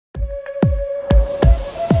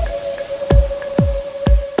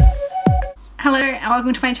Hello and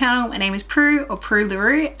welcome to my channel. My name is Prue or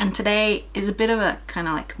Pruelaroo, and today is a bit of a kind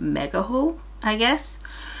of like mega haul, I guess.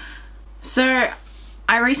 So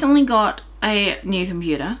I recently got a new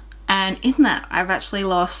computer, and in that I've actually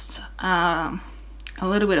lost a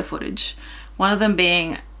little bit of footage. One of them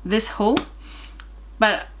being this haul,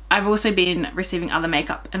 but I've also been receiving other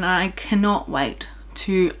makeup and I cannot wait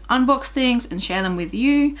to unbox things and share them with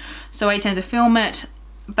you. So I tend to film it.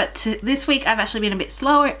 But this week I've actually been a bit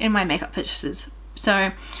slower in my makeup purchases.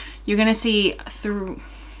 So you're going to see through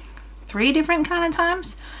 3 different kind of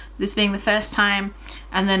times. This being the first time,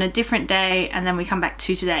 and then a different day, and then we come back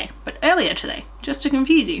to today. But earlier today, just to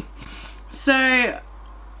confuse you. So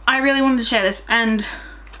I really wanted to share this, and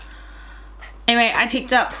anyway, I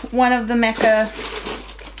picked up one of the Mecca.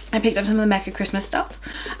 I picked up some of the Mecca Christmas stuff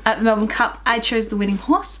at the Melbourne Cup. I chose the winning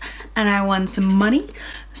horse and I won some money.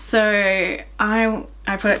 So I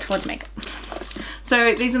put it towards makeup.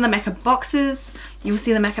 So these are the Mecca boxes. You will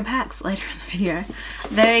see the Mecca packs later in the video.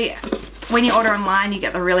 When you order online, you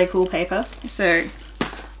get the really cool paper. So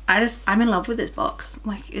I'm in love with this box.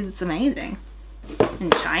 Like, it's amazing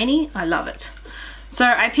and shiny. I love it. So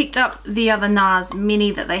I picked up the other NARS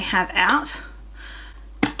mini that they have out.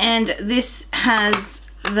 And this has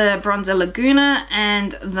the bronzer Laguna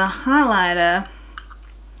and the highlighter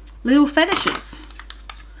Little Fetishes.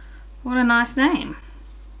 What a nice name.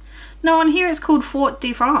 No, on here it's called Fort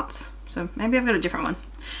de France, so maybe I've got a different one.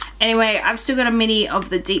 Anyway, I've still got a mini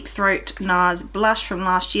of the Deep Throat NARS blush from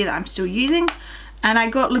last year that I'm still using, and I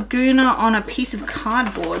got Laguna on a piece of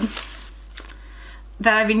cardboard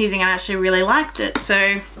that I've been using and I actually really liked it,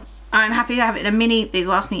 so I'm happy to have it in a mini. These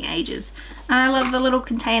last me ages, and I love the little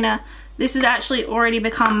container. This has actually already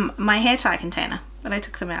become my hair tie container, but I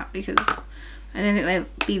took them out because I didn't think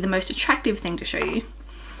they'd be the most attractive thing to show you.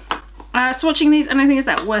 Swatching these, I don't think it's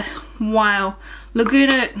that worthwhile.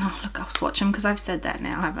 Laguna, oh look, I'll swatch them because I've said that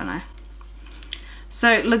now, haven't I?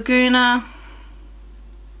 So Laguna,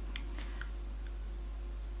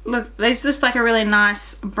 look, there's just like a really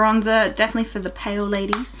nice bronzer, definitely for the pale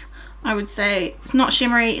ladies. I would say it's not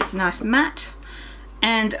shimmery, it's a nice matte.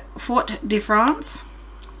 And Fort de France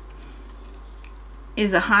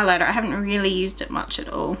is a highlighter. I haven't really used it much at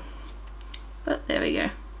all, but there we go.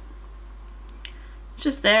 It's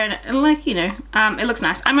just there, and like, you know, it looks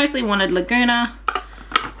nice. I mostly wanted Laguna,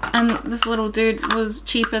 and this little dude was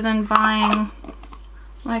cheaper than buying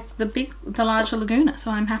like the larger Laguna, so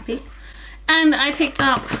I'm happy. And I picked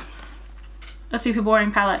up a super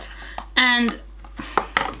boring palette, and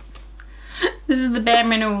this is the Bare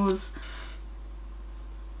Minerals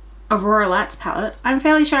Aurora Lights palette. I'm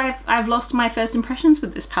fairly sure I've lost my first impressions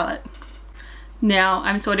with this palette. Now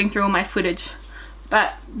I'm sorting through all my footage,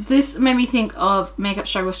 but this made me think of Makeup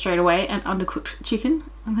Struggle straight away and Undercooked Chicken,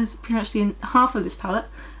 and there's pretty much the half of this palette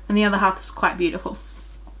and the other half is quite beautiful.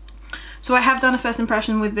 So I have done a first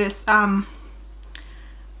impression with this, and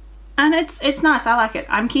it's nice. I like it.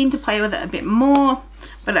 I'm keen to play with it a bit more,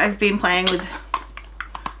 but I've been playing with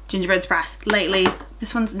Gingerbread Spice lately.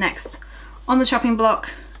 This one's next on the chopping block.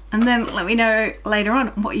 And then let me know later on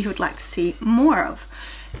what you would like to see more of.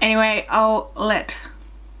 Anyway, I'll let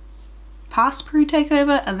past Prue take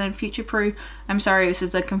over and then future Prue. I'm sorry, this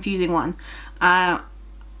is a confusing one. I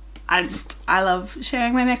love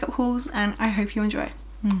sharing my makeup hauls and I hope you enjoy.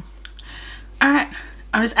 Alright,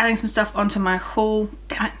 I'm just adding some stuff onto my haul.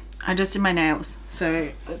 Damn it, I just did my nails. So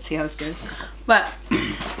let's see how this goes. But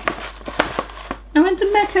I went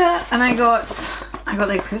to Mecca and I got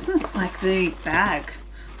their Christmas, like the bag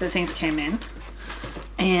that things came in,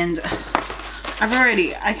 and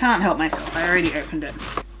I can't help myself, I already opened it.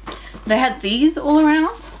 They had these all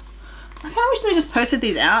around. I kind of wish they just posted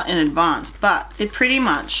these out in advance, but it pretty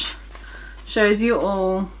much shows you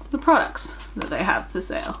all the products that they have for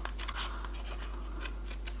sale.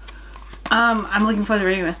 I'm looking forward to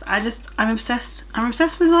reading this. I'm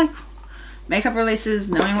obsessed with like makeup releases,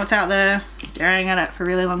 knowing what's out there, staring at it for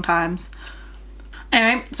really long times.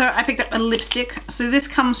 Anyway, so I picked up a lipstick. So this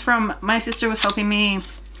comes from, my sister was helping me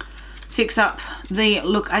fix up the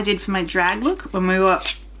look I did for my drag look when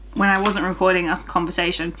I wasn't recording us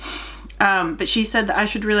conversation. But she said that I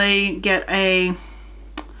should really get I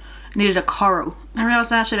needed a coral. I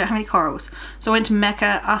realized I actually don't have any corals. So I went to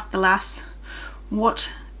Mecca, asked the lass,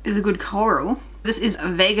 what is a good coral? This is a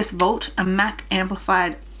Vegas Vault, a MAC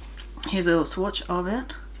amplified. Here's a little swatch of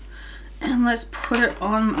it. And let's put it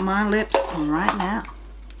on my lips right now.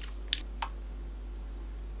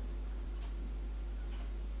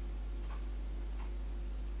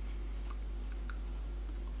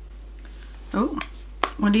 Oh,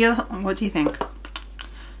 what do you think?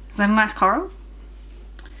 Is that a nice coral?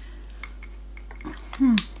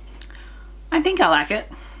 I I think I like it.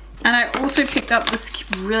 And I also picked up this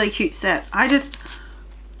really cute set.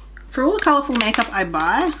 For all the colourful makeup I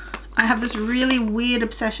buy, I have this really weird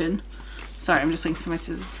obsession. Sorry, I'm just looking for my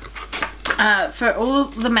scissors. For all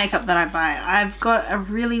the makeup that I buy, I've got a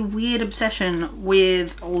really weird obsession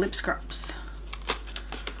with lip scrubs.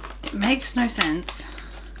 It makes no sense.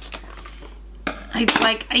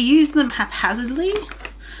 I use them haphazardly,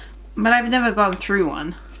 but I've never gone through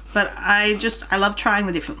one. But I love trying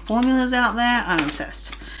the different formulas out there. I'm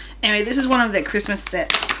obsessed. Anyway, this is one of their Christmas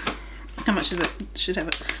sets. How much is it? Should have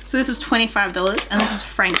it. So this is $25 and this is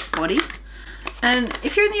Frank Body. And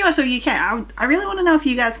if you're in the US or UK, I really want to know if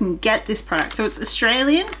you guys can get this product. So it's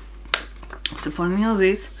Australian, supporting the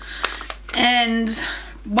Aussies. And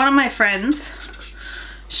one of my friends,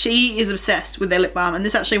 she is obsessed with their lip balm, and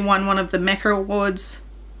this actually won one of the Mecca Awards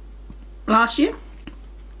last year.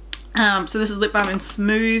 So this is lip balm in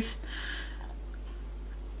Smooth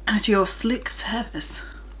at your slick surface.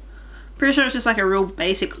 Pretty sure it's just like a real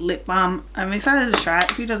basic lip balm. I'm excited to try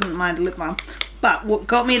it. Who doesn't mind a lip balm? But what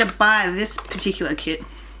got me to buy this particular kit,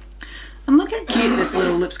 and look how cute this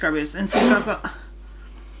little lip scrub is. And so I've got,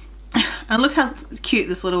 and look how cute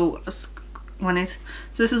this little one is.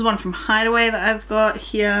 So this is one from Hideaway that I've got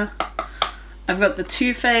here. I've got the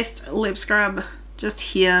TooFaced lip scrub just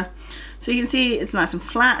here. So you can see it's nice and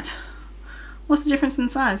flat. What's the difference in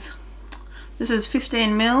size? This is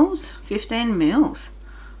 15 mils, 15 mils.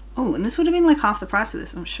 Oh, and this would have been like half the price of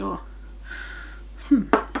this, I'm sure.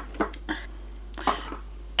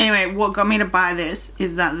 Anyway, what got me to buy this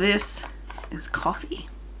is that this is coffee.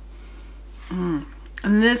 And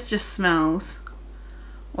this just smells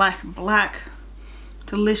like black,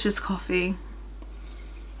 delicious coffee.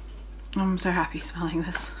 I'm so happy smelling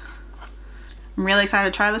this. I'm really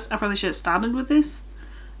excited to try this. I probably should have started with this.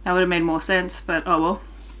 That would have made more sense, but oh well.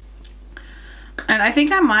 And I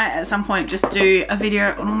think I might at some point just do a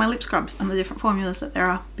video on all my lip scrubs and the different formulas that there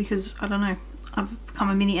are, because I don't know, I've become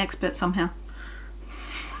a mini expert somehow.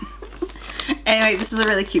 Anyway, this is a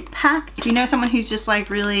really cute pack. If you know someone who's just like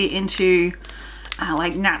really into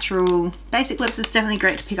like natural basic lips, it's definitely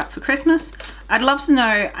great to pick up for Christmas. I'd love to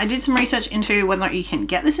know, I did some research into whether or not you can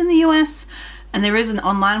get this in the US, and there is an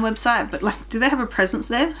online website, but like, do they have a presence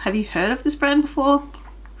there? Have you heard of this brand before?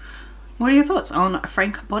 What are your thoughts on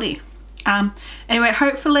Frank Body? Anyway,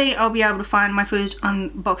 hopefully I'll be able to find my footage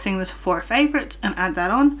unboxing the Sephora favorites and add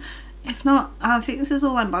that on. If not, I think this is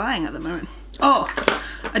all I'm buying at the moment. Oh,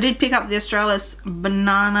 I did pick up the Australis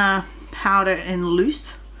Banana Powder in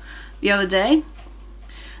Loose the other day.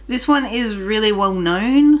 This one is really well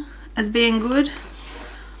known as being good.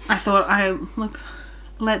 I thought,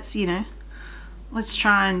 let's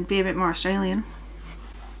try and be a bit more Australian.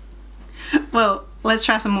 Well, let's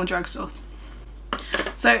try some more drugstore.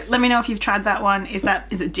 So let me know if you've tried that one. Is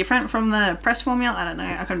it different from the press formula? I don't know.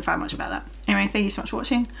 I couldn't find much about that. Anyway, thank you so much for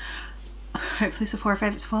watching. Hopefully Sephora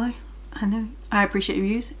favorites follow. I know. I appreciate your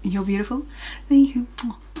views. You're beautiful. Thank you.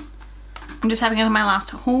 I'm just having my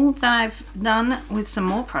last haul that I've done with some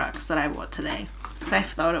more products that I bought today. So I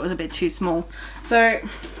thought it was a bit too small. So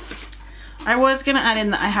I was going to add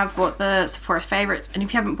in that I have bought the Sephora favorites. And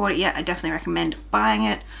if you haven't bought it yet, I definitely recommend buying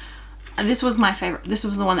it. This was my favorite. This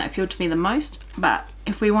was the one that appealed to me the most, but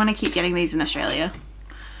if we want to keep getting these in Australia,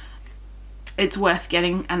 it's worth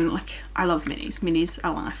getting. And like, I love minis. Minis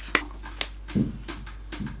are life.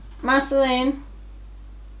 Marceline,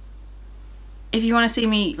 if you want to see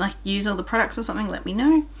me like use all the products or something, let me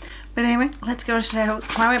know. But anyway, let's go to today's haul.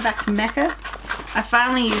 So I went back to Mecca. I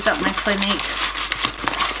finally used up my Clinique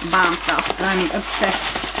balm stuff, and I'm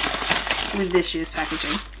obsessed with this year's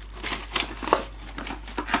packaging.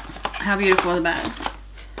 How beautiful are the bags?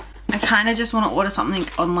 I kind of just want to order something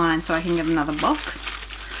online so I can get another box.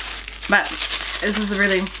 But this is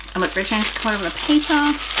I look very changed the color of the paper.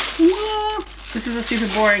 Yeah. This is a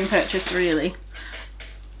super boring purchase, really.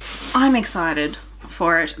 I'm excited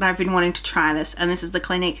for it, and I've been wanting to try this. And this is the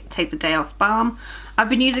Clinique Take the Day Off Balm. I've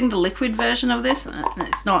been using the liquid version of this, and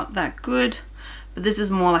it's not that good. But this is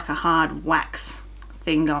more like a hard wax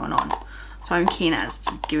thing going on. So I'm keen as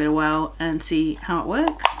to give it a whirl and see how it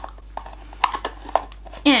works.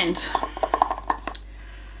 And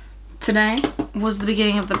today was the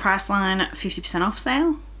beginning of the Priceline 50% off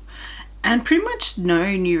sale, and pretty much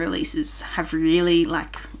no new releases have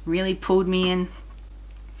really pulled me in.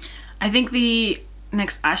 I think the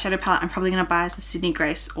next eyeshadow palette I'm probably going to buy is the Sydney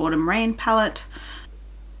Grace Autumn Rain palette,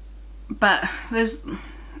 but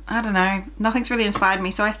I don't know, nothing's really inspired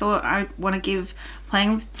me, so I thought I want to give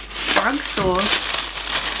playing with drugstore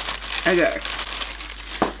a go.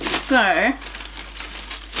 So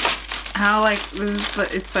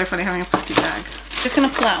it's so funny having a plastic bag. I'm just going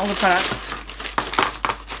to pull out all the products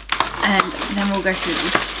and then we'll go through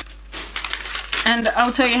them. And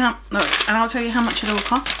I'll tell you how much it all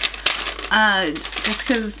costs. Just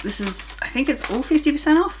because this is, I think it's all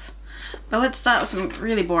 50% off. But let's start with something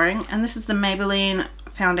really boring. And this is the Maybelline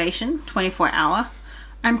foundation 24 hour.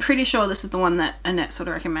 I'm pretty sure this is the one that Annette sort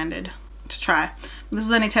of recommended to try. This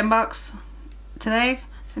is only 10 bucks today.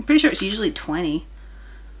 I'm pretty sure it's usually 20.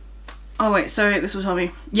 Oh wait, so this will tell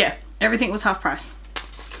me, yeah, everything was half price.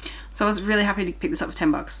 So I was really happy to pick this up for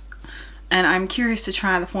 10 bucks. And I'm curious to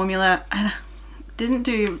try the formula. And didn't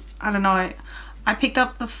do, I don't know, I picked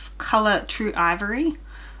up the colour True Ivory.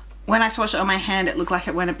 When I swatched it on my hand, it looked like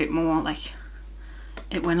it went a bit more, like,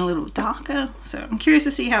 it went a little darker. So I'm curious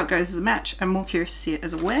to see how it goes as a match. I'm more curious to see it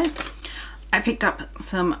as a wear. I picked up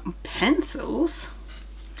some pencils.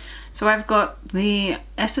 So I've got the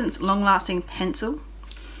Essence Long Lasting Pencil.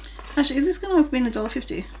 Actually, is this going to have been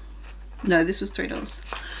 $1.50? No, this was $3.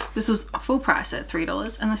 This was full price at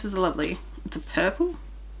 $3, and this is a lovely, it's a purple.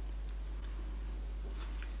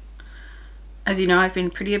 As you know, I've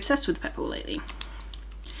been pretty obsessed with purple lately.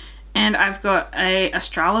 And I've got a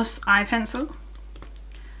Australis eye pencil.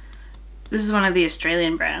 This is one of the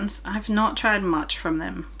Australian brands. I've not tried much from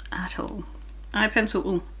them at all. Eye pencil,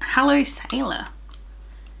 ooh, Hello Sailor.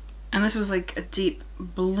 And this was like a deep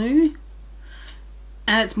blue.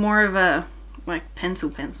 And it's more of a like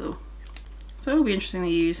pencil. So it'll be interesting to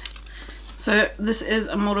use. So this is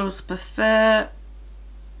a Models Prefer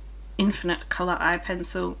Infinite Colour Eye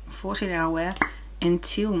Pencil, 14-hour wear, in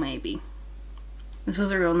teal maybe. This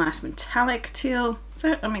was a real nice metallic teal,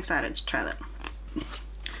 so I'm excited to try that.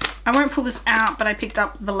 I won't pull this out, but I picked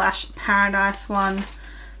up the Lash Paradise one.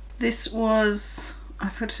 This was, I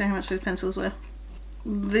forgot to say how much those pencils were.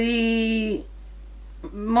 The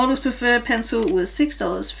Models Prefer pencil was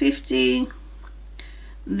 $6.50.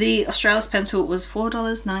 The Australis pencil was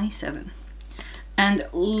 $4.97. And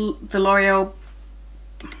the L'Oreal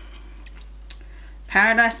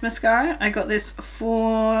Paradise mascara, I got this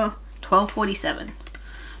for $12.47.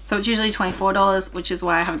 So it's usually $24, which is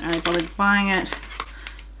why I haven't really bothered buying it.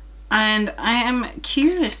 And I am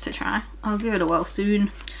curious to try. I'll give it a whirl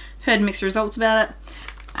soon. Heard mixed results about it.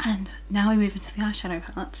 And now we move into the eyeshadow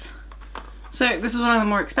palettes. So this is one of the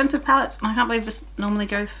more expensive palettes. I can't believe this normally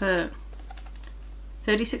goes for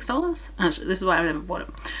 $36. Actually, this is why I've never bought it.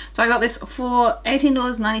 So I got this for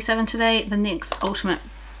 $18.97 today. The NYX Ultimate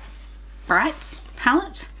Brights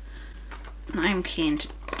palette. I'm keen to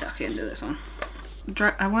duck into this one.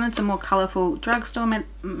 I wanted some more colourful drugstore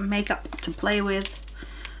makeup to play with.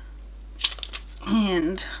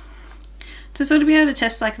 And to sort of be able to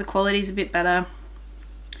test like the quality's a bit better.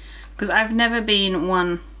 Because I've never been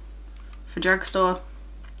one for drugstore.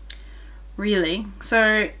 Really.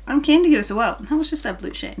 So I'm keen to give this a whirl. How much is that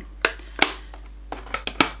blue shade?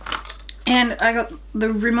 And I got the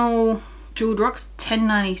Rimmel Jeweled Rocks,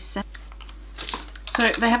 $10.97. So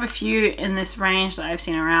they have a few in this range that I've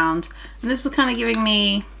seen around. And this was kind of giving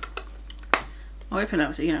me, I'll open it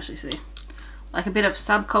up so you can actually see, like a bit of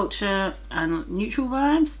subculture and neutral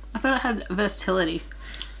vibes. I thought it had versatility.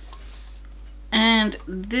 And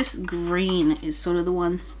this green is sort of the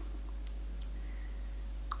one.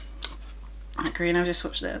 That green I've just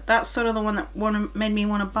swatched there. That's sort of the one that made me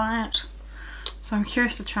want to buy it. So I'm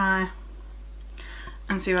curious to try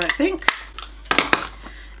and see what I think.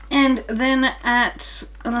 And then at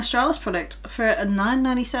an Australis product for a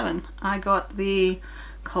 $9.97, I got the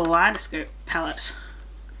Kaleidoscope palette.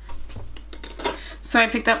 So I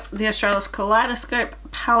picked up the Australis Kaleidoscope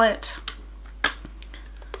palette.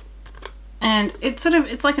 And it's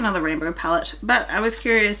like another rainbow palette, but I was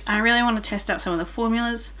curious. I really want to test out some of the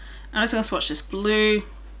formulas. I'm just going to swatch this blue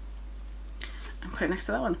and put it next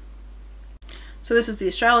to that one. So this is the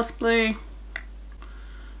Australis blue.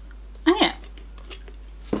 And yeah,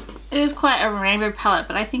 it is quite a rainbow palette,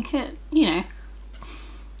 but I think it, you know,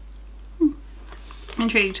 I'm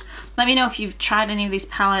intrigued. Let me know if you've tried any of these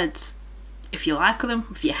palettes, if you like them,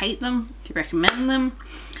 if you hate them, if you recommend them.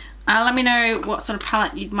 Let me know what sort of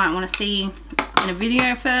palette you might want to see in a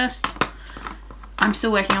video first. I'm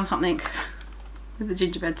still working on something with the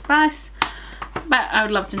Gingerbread spice, but I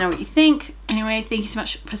would love to know what you think. Anyway, thank you so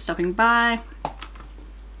much for stopping by.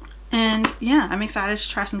 And yeah, I'm excited to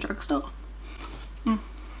try some drugstore.